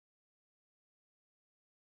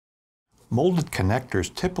Molded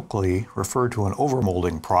connectors typically refer to an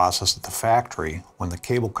overmolding process at the factory when the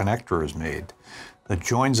cable connector is made that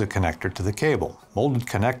joins a connector to the cable. Molded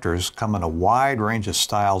connectors come in a wide range of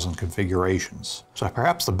styles and configurations. So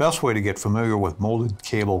perhaps the best way to get familiar with molded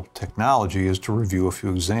cable technology is to review a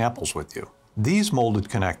few examples with you. These molded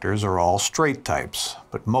connectors are all straight types,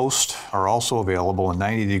 but most are also available in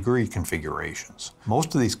 90-degree configurations.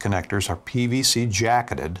 Most of these connectors are PVC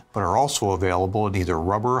jacketed, but are also available in either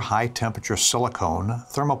rubber, high-temperature silicone,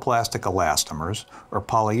 thermoplastic elastomers, or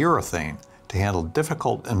polyurethane to handle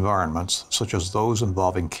difficult environments such as those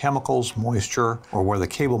involving chemicals, moisture, or where the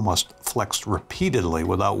cable must flex repeatedly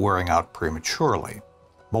without wearing out prematurely.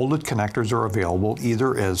 Molded connectors are available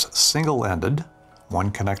either as single-ended, one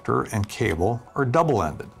connector and cable, or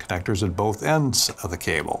double-ended, connectors at both ends of the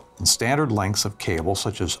cable, and standard lengths of cable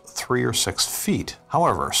such as 3 or 6 feet.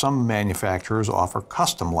 However, some manufacturers offer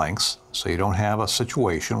custom lengths, so you don't have a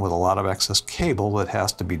situation with a lot of excess cable that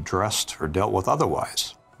has to be dressed or dealt with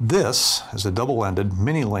otherwise. This is a double-ended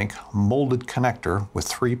mini-link molded connector with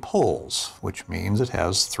 3 poles, which means it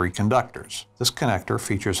has 3 conductors. This connector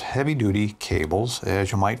features heavy-duty cables,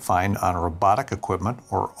 as you might find on robotic equipment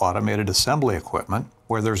or automated assembly equipment,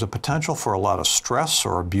 where there's a potential for a lot of stress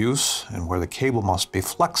or abuse and where the cable must be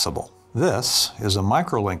flexible. This is a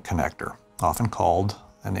microlink connector, often called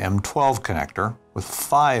an M12 connector, with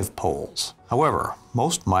 5 poles. However,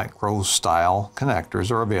 most micro-style connectors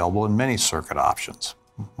are available in many circuit options.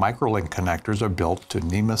 Microlink connectors are built to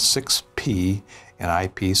NEMA 6P and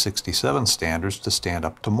IP67 standards to stand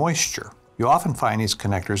up to moisture. You often find these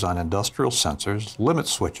connectors on industrial sensors, limit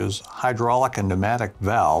switches, hydraulic and pneumatic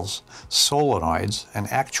valves, solenoids, and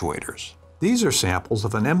actuators. These are samples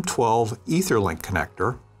of an M12 Etherlink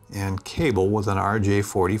connector and cable with an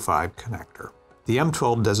RJ45 connector. The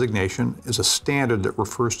M12 designation is a standard that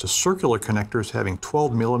refers to circular connectors having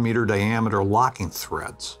 12 mm diameter locking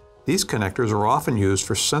threads. These connectors are often used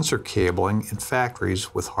for sensor cabling in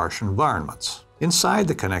factories with harsh environments. Inside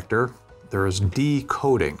the connector, there is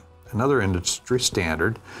D-coding, another industry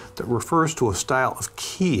standard that refers to a style of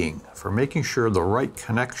keying for making sure the right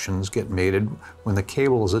connections get mated when the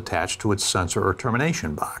cable is attached to its sensor or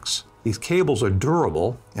termination box. These cables are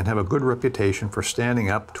durable and have a good reputation for standing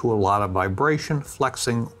up to a lot of vibration,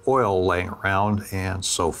 flexing, oil laying around, and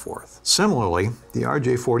so forth. Similarly, the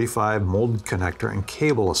RJ45 molded connector and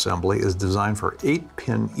cable assembly is designed for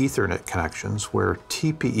 8-pin Ethernet connections where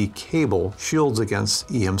TPE cable shields against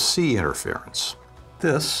EMC interference.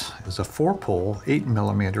 This is a 4-pole,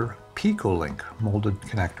 8mm Pico-Link molded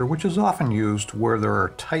connector, which is often used where there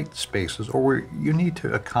are tight spaces or where you need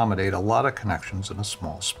to accommodate a lot of connections in a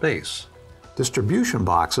small space. Distribution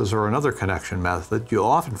boxes are another connection method you'll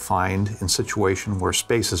often find in situations where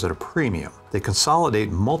space is at a premium. They consolidate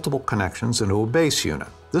multiple connections into a base unit.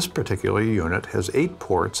 This particular unit has 8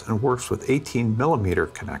 ports and works with 18mm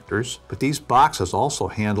connectors, but these boxes also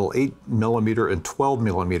handle 8mm and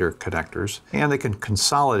 12mm connectors, and they can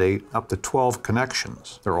consolidate up to 12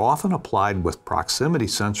 connections. They're often applied with proximity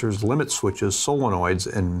sensors, limit switches, solenoids,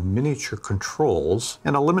 and miniature controls,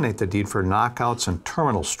 and eliminate the need for knockouts and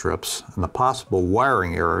terminal strips and the possible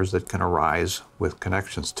wiring errors that can arise with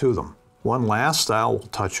connections to them. One last style we'll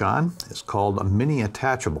touch on is called a mini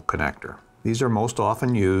attachable connector. These are most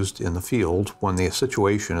often used in the field when the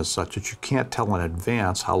situation is such that you can't tell in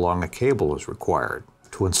advance how long a cable is required.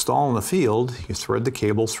 To install in the field, you thread the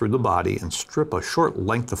cable through the body and strip a short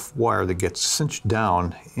length of wire that gets cinched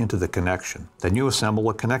down into the connection. Then you assemble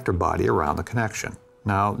a connector body around the connection.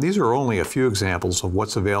 Now, these are only a few examples of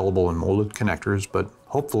what's available in molded connectors, but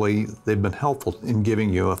hopefully they've been helpful in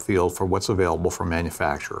giving you a feel for what's available from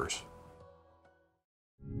manufacturers.